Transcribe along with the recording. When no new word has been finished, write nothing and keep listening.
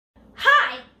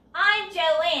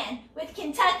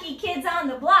Kentucky Kids on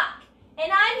the Block,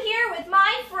 and I'm here with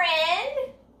my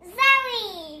friend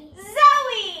Zoe.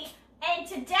 And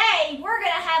today we're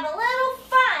going to have a little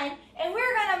fun, and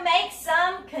we're going to make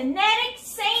some kinetic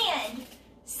sand.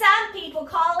 Some people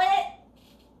call it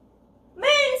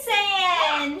moon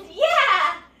sand.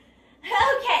 Yeah.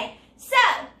 Okay, so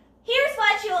here's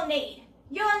what you'll need.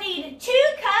 You'll need 2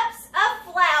 cups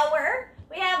of flour.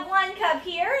 We have 1 cup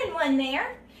here and 1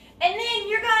 there. And then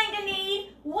you're going to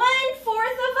need 1/4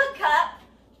 of a cup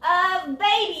of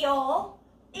baby oil.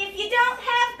 If you don't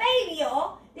have baby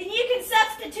oil, then you can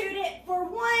substitute it for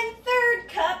 1/3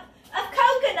 cup of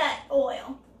coconut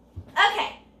oil.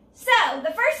 Okay, so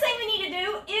the first thing we need to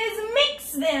do is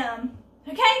mix them.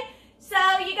 Okay,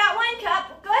 so you got 1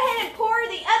 cup. Go ahead and pour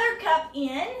the other cup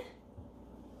in.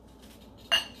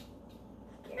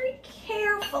 Very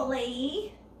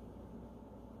carefully.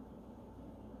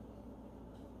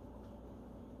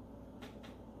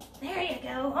 There you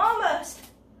go, almost.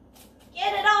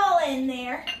 Get it all in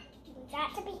there. We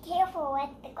got to be careful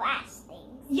with the glass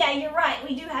things. Yeah, you're right.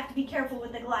 We do have to be careful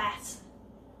with the glass.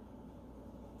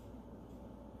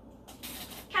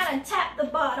 Kind of tap the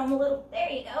bottom a little. There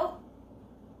you go.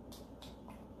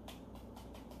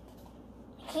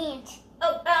 I can't.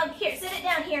 Oh, here, sit it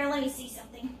down here and let me see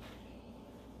something.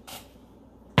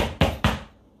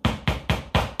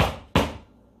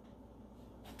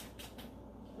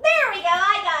 There we go,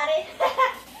 I got it.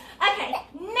 Okay,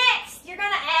 next you're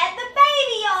going to add the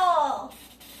baby oil.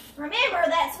 Remember,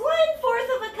 that's 1/4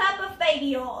 of a cup of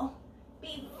baby oil.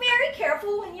 Be very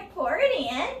careful when you pour it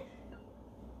in.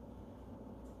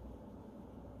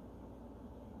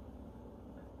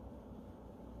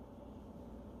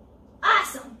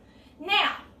 Awesome.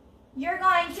 Now, you're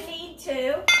going to need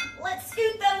to, let's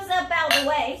scoot those up out of the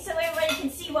way so everybody can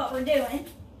see what we're doing.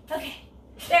 Okay,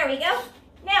 there we go.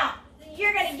 Now,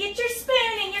 you're going to get your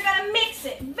spoon and you're going to mix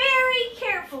it very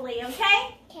carefully,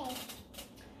 okay? Okay.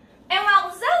 And while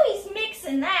Zoe's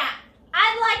mixing that,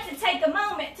 I'd like to take a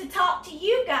moment to talk to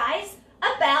you guys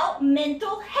about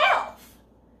mental health.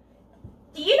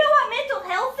 Do you know what mental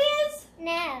health is?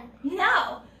 No.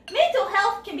 No. Mental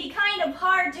health can be kind of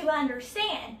hard to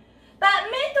understand,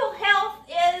 but mental health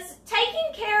is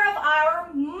taking care of our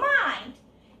mind,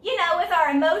 you know, with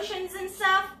our emotions and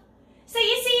stuff. So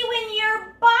you see, when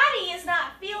your body is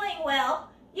not feeling well,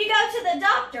 you go to the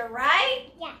doctor,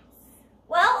 right? Yes.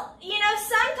 Well, you know,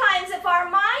 sometimes if our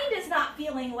mind is not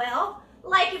feeling well,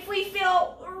 like if we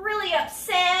feel really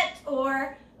upset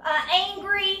or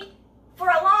angry for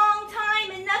a long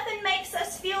time and nothing makes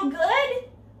us feel good,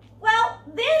 well,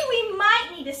 then we might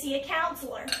need to see a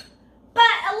counselor.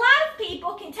 But a lot of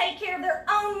people can take care of their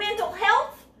own mental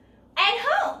health at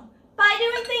home by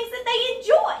doing things that they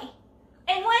enjoy.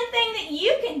 And one thing that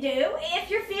you can do if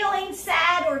you're feeling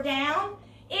sad or down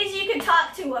is you can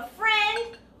talk to a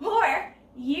friend, or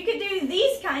you could do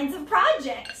these kinds of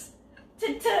projects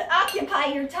to occupy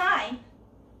your time.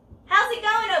 How's it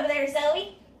going over there,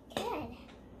 Zoe? Good.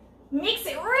 Mix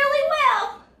it really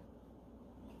well.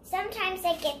 Sometimes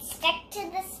it gets stuck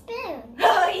to the spoon.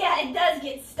 Oh yeah, it does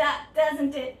get stuck,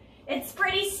 doesn't it? It's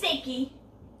pretty sticky.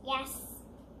 Yes,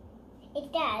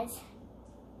 it does.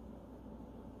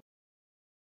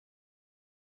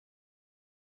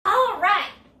 All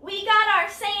right, we got our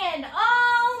sand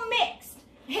all mixed.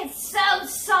 It's so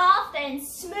soft and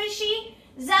smushy.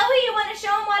 Zoe, you want to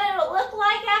show them what it'll look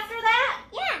like after that?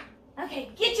 Yeah.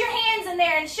 Okay, get your hands in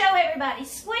there and show everybody.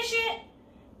 Squish it.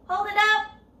 Hold it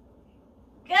up.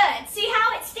 Good. See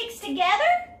how it sticks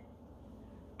together?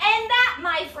 And that,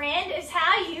 my friend, is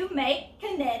how you make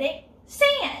kinetic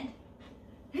sand.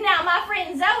 Now, my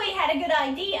friend Zoe had a good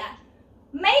idea.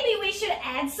 Maybe we should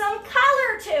add some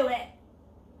color to it.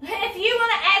 If you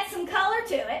want to add some color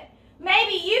to it,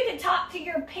 maybe you could talk to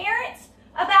your parents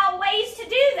about ways to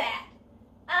do that.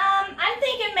 I'm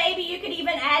thinking maybe you could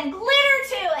even add glitter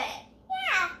to it.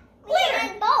 Yeah.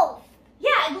 Glitter. We both.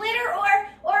 Yeah, glitter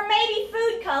or maybe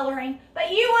food coloring. But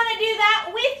you want to do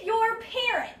that with your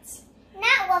parents.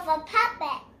 Not with a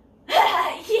puppet.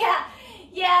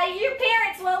 yeah, your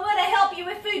parents will want to help you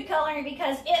with food coloring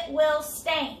because it will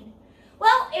stain.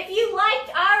 Well, if you liked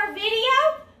our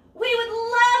video, we would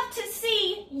love to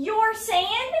see your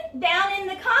sand down in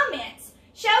the comments.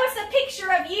 Show us a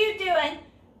picture of you doing,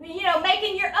 you know,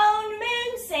 making your own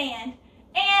moon sand.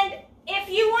 And if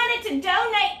you wanted to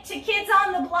donate to Kids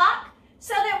on the Block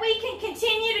so that we can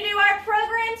continue to do our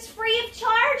program,